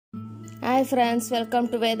Hi friends, welcome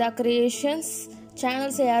to Veda Creations. Channel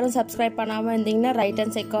se yarum subscribe பண்ணாம இருந்தீங்கன்னா right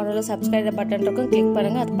hand side corner subscribe button இருக்கும் click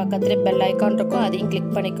பண்ணுங்க. அது பக்கத்துல bell icon இருக்கும் அதையும் click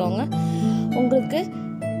பண்ணிக்கோங்க. உங்களுக்கு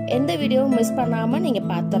எந்த வீடியோ மிஸ் பண்ணாம நீங்க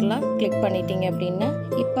பாத்துறலாம் click பண்ணிட்டீங்க அப்படினா.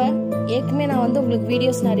 இப்போ ஏற்கனவே நான் வந்து உங்களுக்கு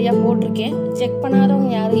வீடியோஸ் நிறைய போட்டுருக்கேன். செக்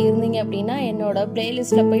பண்ணாதவங்க யாரும் இருந்தீங்க அப்படினா என்னோட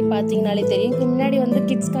பிளேலிஸ்ட்ல போய் பாத்தீங்கனாலே தெரியும். முன்னாடி வந்து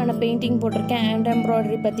கிட்ஸ்க்கான பெயிண்டிங் போட்டுருக்கேன், and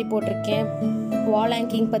embroidery பத்தி போட்டுருக்கேன். வால்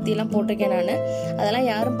ஹேங்கிங் பற்றிலாம் போட்டிருக்கேன் நான். அதெல்லாம்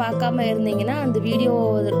யாரும் பார்க்காம இருந்தீங்கன்னா அந்த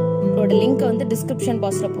வீடியோட லிங்க்கை வந்து டிஸ்கிரிப்ஷன்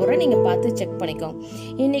பாக்ஸில் போடுறேன், நீங்கள் பார்த்து செக் பண்ணிக்கோங்க.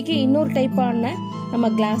 இன்றைக்கி இன்னொரு டைப்பான நம்ம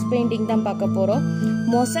கிளாஸ் பெயிண்டிங் தான் பார்க்க போகிறோம்.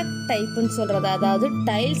 மொசைக் டைப்புன்னு சொல்கிறது, அதாவது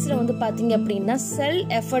டைல்ஸில் வந்து பார்த்தீங்க அப்படின்னா செல்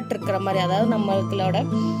எஃபர்ட் இருக்கிற மாதிரி, அதாவது நம்மளோட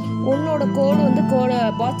உன்னோட கோடு வந்து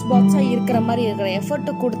பாக்ஸாக இருக்கிற மாதிரி இருக்கிற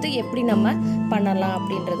எஃபர்ட்டை கொடுத்து எப்படி நம்ம பண்ணலாம்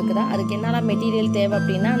அப்படின்றதுக்கு தான். அதுக்கு என்னெல்லாம் மெட்டீரியல் தேவை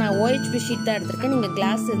அப்படின்னா, நான் OHP ஷீட் தான் எடுத்திருக்கேன். நீங்கள்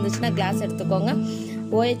கிளாஸ் இருந்துச்சுன்னா கிளாஸ் எடுத்துக்கோங்க.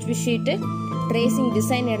 OHP ஷீட்டு, ட்ரேசிங்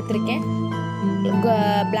டிசைன் எடுத்திருக்கேன்,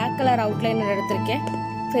 பிளாக் கலர் அவுட்லைனர் எடுத்திருக்கேன்,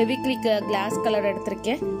 ஃபெவிக்விக் கிளாஸ் கலர்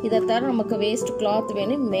எடுத்திருக்கேன். இதை தவிர நமக்கு வேஸ்ட் கிளாத்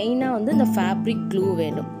வேணும், மெயினாக வந்து இந்த ஃபேப்ரிக் க்ளூ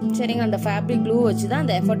வேணும். சரிங்க, அந்த ஃபேப்ரிக் க்ளூ வச்சு தான்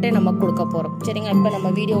அந்த எஃபர்ட்டே நம்ம கொடுக்க போகிறோம். சரிங்க, இப்போ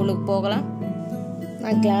நம்ம வீடியோவுக்கு போகலாம்.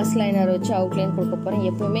 நான் கிளாஸ் லைனர் வச்சு அவுட்லைன் கொடுக்க போகிறேன்.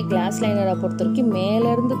 எப்பவுமே கிளாஸ் லைனரை பொறுத்த வரைக்கும்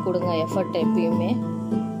மேலேருந்து கொடுங்க எஃபர்ட். எப்பயுமே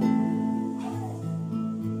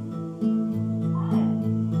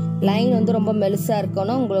லைன் வந்து ரொம்ப மெலிசாக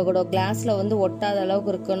இருக்கணும், உங்களோட கிளாஸில் வந்து ஒட்டாத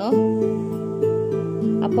அளவுக்கு இருக்கணும்.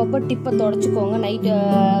 அப்பப்போ டிப்பை தொடச்சிக்கோங்க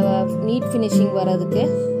நீட் ஃபினிஷிங் வர்றதுக்கு.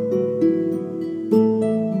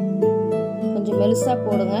 கொஞ்சம் மெலிசாக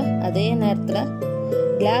போடுங்க. அதே நேரத்தில்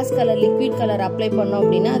class colour liquid colour apply பண்ணோம்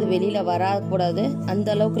அப்படின்னா அது வெளியில் வரக்கூடாது, அந்த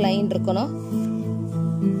அளவுக்கு லைன் இருக்கணும்.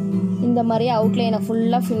 இந்த மாதிரி அவுட்லைனை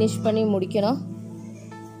ஃபுல்லாக ஃபினிஷ் பண்ணி முடிக்கணும்.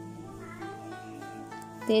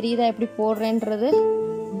 தெரியுதா எப்படி போடுறேன்றது?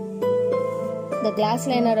 இந்த கிளாஸ்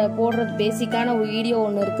லைனரை போடுறது பேசிக்கான ஒரு வீடியோ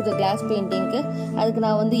ஒன்று இருக்குது கிளாஸ் பெயிண்டிங்க்கு. அதுக்கு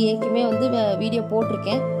நான் வந்து ஏற்கனவே வந்து வீடியோ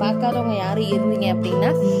போட்டிருக்கேன். பார்க்காதவங்க யாரும் இருந்தீங்க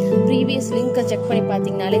அப்படின்னா ப்ரீவியஸ் லிங்க்கை செக் பண்ணி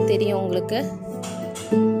பார்த்தீங்கனாலே தெரியும் உங்களுக்கு.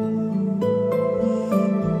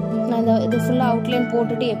 நான் இது ஃபுல்லாக அவுட்லைன்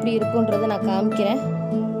போட்டுட்டு எப்படி இருக்குன்றதை நான் காமிக்கிறேன்.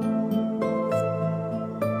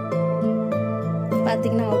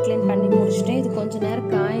 பார்த்தீங்கன்னா அவுட்லைன் பண்ணி முடிச்சுட்டேன். இது கொஞ்சம் நேரம்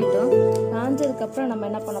காயிட்டோம். காஞ்சதுக்கப்புறம் நம்ம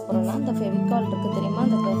என்ன பண்ண போகிறோம்னா, இந்த ஃபெவிகால் இருக்குது தெரியுமா,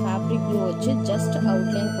 அந்த ஃபேப்ரிக் க்ளூ வச்சு ஜஸ்ட்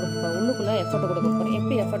அவுட்லைன் கொடுப்போம். உள்ளுக்குள்ளே எஃபர்ட் கொடுக்க போகிறேன்.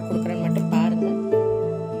 எப்படி எஃபர்ட் கொடுக்குறேன்னு மட்டும் பாருங்கள்.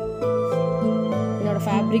 என்னோட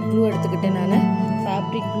ஃபேப்ரிக் க்ளூ எடுத்துக்கிட்டேன். நான்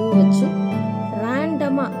ஃபேப்ரிக் க்ளூ வச்சு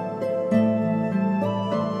ரேண்டமாக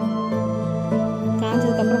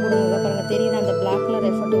காஞ்சதுக்கப்புறம் கொடுங்க. பாருங்க, தெரியுதா? அந்த பிளாக் கலர்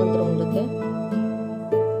எஃபர்ட் வந்துடும் உங்களுக்கு.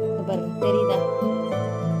 பாருங்க, தெரியுதா?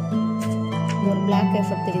 ஒரு பிளாக்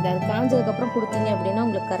எஃபர்ட் தெரியுது. அது காஞ்சதுக்கப்புறம் கொடுத்தீங்க அப்படின்னா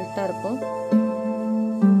உங்களுக்கு கரெக்டாக இருக்கும்.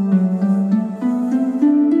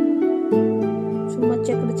 சும்மா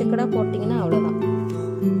செக்கடாக போட்டிங்கன்னா அவ்வளோதான்.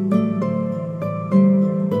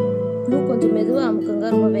 க்ளூ கொஞ்சம் மெதுவாக அமுக்குங்க,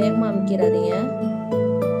 ரொம்ப வேகமாக அமுக்கிறாதீங்க.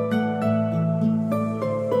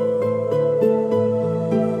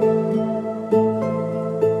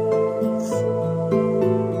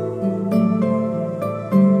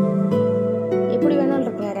 எப்படி வேணாலும்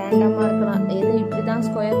இருக்கலாம், ரேண்டமாக இருக்கலாம், எது இப்படி தான்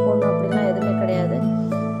ஸ்கொயர் போடணும் அப்படின்னா எதுவுமே கிடையாது.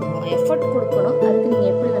 எஃபர்ட் கொடுக்கணும், அதுக்கு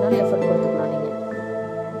நீங்கள் எப்படி வேணாலும் எஃபர்ட் கொடுத்துக்கலாம். நீங்கள்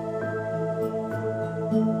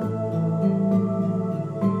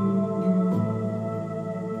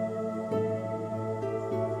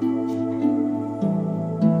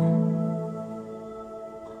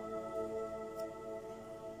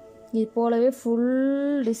இது போலவே ஃபுல்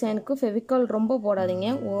டிசைனுக்கு ஃபெவிகால் ரொம்ப போடாதீங்க,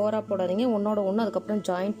 ஓவராக போடாதீங்க. ஒன்றோட ஒன்று அதுக்கப்புறம்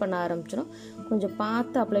ஜாயின் பண்ண ஆரம்பிச்சிடும். கொஞ்சம்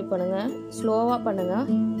பார்த்து அப்ளை பண்ணுங்கள், ஸ்லோவாக பண்ணுங்கள்.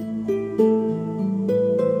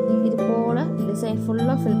 இது போல் டிசைன்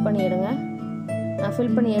ஃபுல்லாக ஃபில் பண்ணிடுங்க. நான்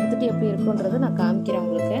ஃபில் பண்ணி எடுத்துகிட்டு எப்படி இருக்குன்றது நான் காமிக்கிறேன்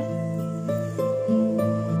உங்களுக்கு.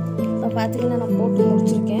 இப்போ பார்த்தீங்கன்னா நான் போட்டு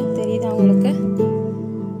முடிச்சிருக்கேன். தெரியுதா உங்களுக்கு?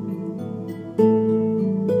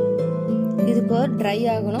 இதுக்கு ட்ரை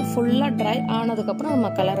ஆகணும். ஃபுல்லாக ட்ரை ஆனதுக்கப்புறம் நம்ம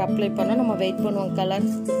கலர் அப்ளை பண்ண நம்ம வெயிட் பண்ணுவோம், கலர்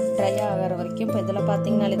ட்ரை ஆகிற வரைக்கும். இப்போ இதில்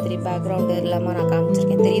பார்த்தீங்கன்னாலே தெரியும், பேக்ரவுண்டு இல்லாமல் நான்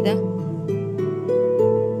காமிச்சிருக்கேன். தெரியுதா?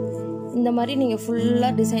 இந்த மாதிரி நீங்கள்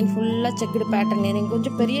ஃபுல்லாக டிசைன் ஃபுல்லாக செக்குடு பேட்டர்ன். நீங்கள்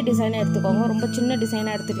கொஞ்சம் பெரிய டிசைனாக எடுத்துக்கோங்க. ரொம்ப சின்ன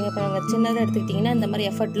டிசைனாக எடுத்துக்கிங்க. இப்போ நாங்கள் சின்னதாக எடுத்துக்கிட்டிங்கன்னா இந்த மாதிரி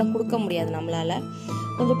எஃபர்ட்லாம் கொடுக்க முடியாது நம்மளால்.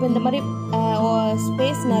 கொஞ்சம் இப்போ இந்த மாதிரி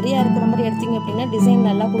ஸ்பேஸ் நிறையா இருக்கிற மாதிரி எடுத்திங்க அப்படின்னா டிசைன்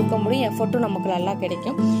நல்லா கொடுக்க முடியும், எஃபர்ட்டும் நமக்கு நல்லா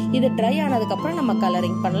கிடைக்கும். இது ட்ரை ஆனதுக்கப்புறம் நம்ம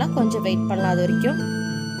கலரிங் பண்ணலாம். கொஞ்சம் வெயிட் பண்ணலாம் அது வரைக்கும்.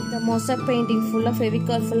 இந்த மொசைக் பெயிண்டிங் ஃபுல்லாக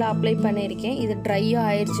ஃபெவிகால் ஃபுல்லாக அப்ளை பண்ணியிருக்கேன். இது ட்ரையாக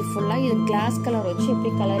ஆயிடுச்சு ஃபுல்லாக. இது கிளாஸ் கலர் வச்சு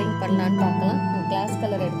எப்படி கலரிங் பண்ணலான்னு பார்க்கலாம். நான் கிளாஸ்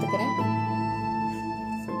கலர் எடுத்துக்கிறேன்.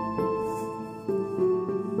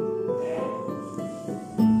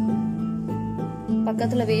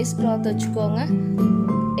 பக்கத்தில் வேஸ்ட் கிளாத் வச்சுக்கோங்க.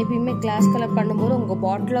 எப்பயுமே கிளாஸ் கலர் பண்ணும்போது உங்கள்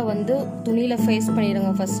பாட்டிலை வந்து துணியில் ஃபேஸ்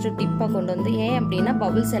பண்ணிடுங்க ஃபஸ்ட்டு டிப்பாக கொண்டு வந்து. ஏன் அப்படின்னா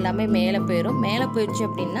பபுள்ஸ் எல்லாமே மேலே போயிடும். மேலே போயிடுச்சு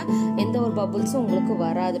அப்படின்னா எந்த ஒரு பபுள்ஸும் உங்களுக்கு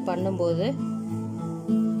வராது பண்ணும்போது.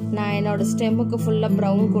 நான் என்னோடய ஸ்டெம்முக்கு ஃபுல்லாக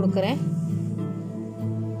ப்ரௌன் கொடுக்குறேன்.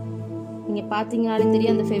 நீங்கள் பார்த்தீங்கனாலே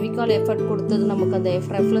தெரியும் அந்த ஃபெவிகால் எஃபர்ட் கொடுத்தது நமக்கு அந்த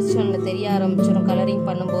ரெஃப்ளெக்ஷனில் தெரிய ஆரம்பிச்சிடும் கலரிங்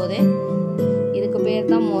பண்ணும்போதே. இதுக்கு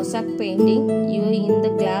பேர் தான் மொசாக் பெயிண்டிங். இந்த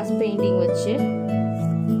கிளாஸ் பெயிண்டிங் வச்சு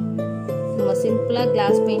நம்ம சிம்பிளாக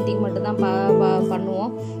கிளாஸ் பெயிண்டிங் மட்டும்தான்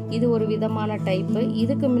பண்ணுவோம். இது ஒரு விதமான டைப்பு.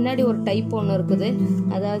 இதுக்கு முன்னாடி ஒரு டைப் ஒன்று இருக்குது,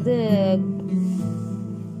 அதாவது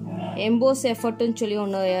எம்போஸ் எஃபர்ட்டுன்னு சொல்லி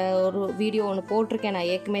ஒரு வீடியோ ஒன்று போட்டிருக்கேன் நான்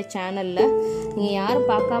ஏற்கனவே சேனலில். நீங்கள் யாரும்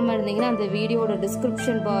பார்க்காம இருந்தீங்கன்னா அந்த வீடியோட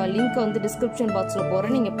லிங்க் வந்து டிஸ்கிரிப்ஷன் பாக்ஸில்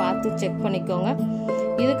போகிறேன், நீங்கள் பார்த்து செக் பண்ணிக்கோங்க.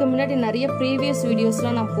 இதுக்கு முன்னாடி நிறைய ப்ரீவியஸ்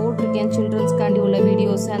வீடியோஸ்லாம் நான் போட்டிருக்கேன், சில்ட்ரன்ஸ்காண்டி உள்ள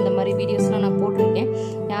வீடியோஸ் அந்த மாதிரி வீடியோஸ்லாம் நான் போட்டிருக்கேன்.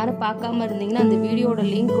 யாரும் பார்க்காம இருந்தீங்கன்னா அந்த வீடியோட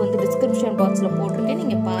லிங்க் வந்து டிஸ்கிரிப்ஷன் பாக்ஸில் போட்டிருக்கேன்,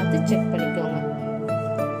 நீங்கள் பார்த்து செக் பண்ணிக்கோங்க.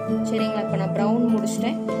 சரிங்களா? இப்போ நான் ப்ரௌன்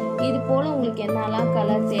முடிச்சிட்டேன். இது போல் உங்களுக்கு என்னெல்லாம்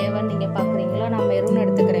கலர் தேவைன்னு நீங்கள் பார்க்குறீங்களோ நான் மெரூன்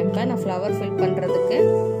எடுத்துக்கிறேன். இப்போ நான் ஃப்ளவர் ஃபில் பண்ணுறதுக்கு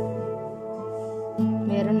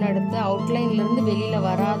மெரூன் எடுத்து அவுட்லைன்லேருந்து வெளியில்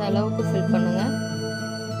வராத அளவுக்கு ஃபில் பண்ணுங்கள்.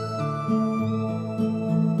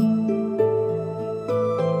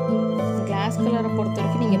 கிளாஸ் கலரை பொறுத்த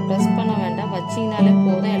வரைக்கும் நீங்கள் ப்ரெஸ் பண்ண வேண்டாம், வச்சிங்கனாலே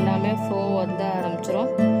போதும், எல்லாமே ஃப்ளோ வந்து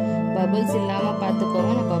ஆரம்பிச்சிடும். பபிள்ஸ் இல்லாமல்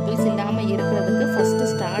பார்த்துக்கோங்க. நான் பபிள்ஸ் இல்லாமல் இருக்கிறதுக்கு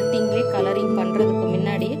ஃபஸ்ட்டு ஸ்டார்டிங்லேயே கலரிங் பண்ணுறதுக்கு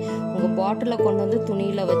முன்னாடி உங்கள் பாட்டிலில் கொண்டு வந்து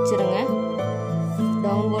துணியில் வச்சுருங்க.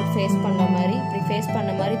 டவுன்வர்ட் ஃபேஸ் பண்ண மாதிரி, இப்படி ஃபேஸ்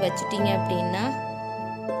பண்ண மாதிரி வச்சுட்டிங்க அப்படின்னா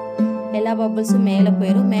எல்லா பபிள்ஸும் மேலே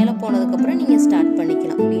போயிடும். மேலே போனதுக்கப்புறம் நீங்கள் ஸ்டார்ட்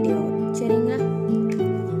பண்ணிக்கலாம் வீடியோ. சரிங்களா?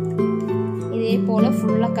 இதே போல்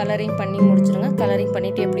ஃபுல்லாக கலரிங் பண்ணி முடிச்சிடுங்க. கலரிங்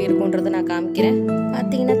பண்ணிவிட்டு எப்படி இருக்குன்றதை நான் காமிக்கிறேன்.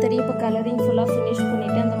 பார்த்தீங்கன்னா தெரியும். இப்போ கலரிங் ஃபுல்லாக ஃபினிஷ்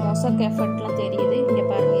பண்ணிவிட்டு அந்த மொசாக் எஃபர்ட்லாம் தெரியுது. இங்கே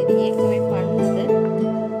பாருங்கள், இது ஏற்கனவே பண்ணது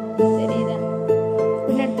தெரியுது.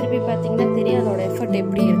 பின்னாடி திருப்பி பார்த்தீங்கன்னா தெரியும் அதோட எஃபர்ட்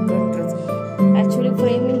எப்படி இருக்குன்றது. ஆக்சுவலி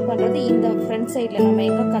ஃப்ரேமிங் பண்ணுறது இந்த ஃப்ரண்ட் சைடில் நம்ம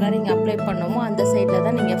எங்கே கலரிங் அப்ளை பண்ணோமோ அந்த சைடில்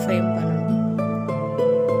தான் நீங்கள் ஃப்ரேம் பண்ணணும்.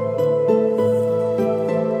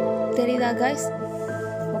 தெரியுதா காய்ஸ்?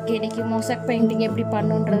 ஓகே, இன்றைக்கி மொசாக் பெயிண்டிங் எப்படி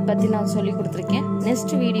பண்ணுன்றதை பற்றி நான் சொல்லி கொடுத்துருக்கேன்.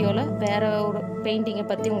 நெக்ஸ்ட் வீடியோவில் வேறு ஒரு பெயிண்டிங்கை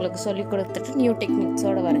பற்றி உங்களுக்கு சொல்லி கொடுத்துட்டு நியூ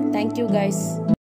டெக்னிக்ஸோடு வரேன். Thank you guys.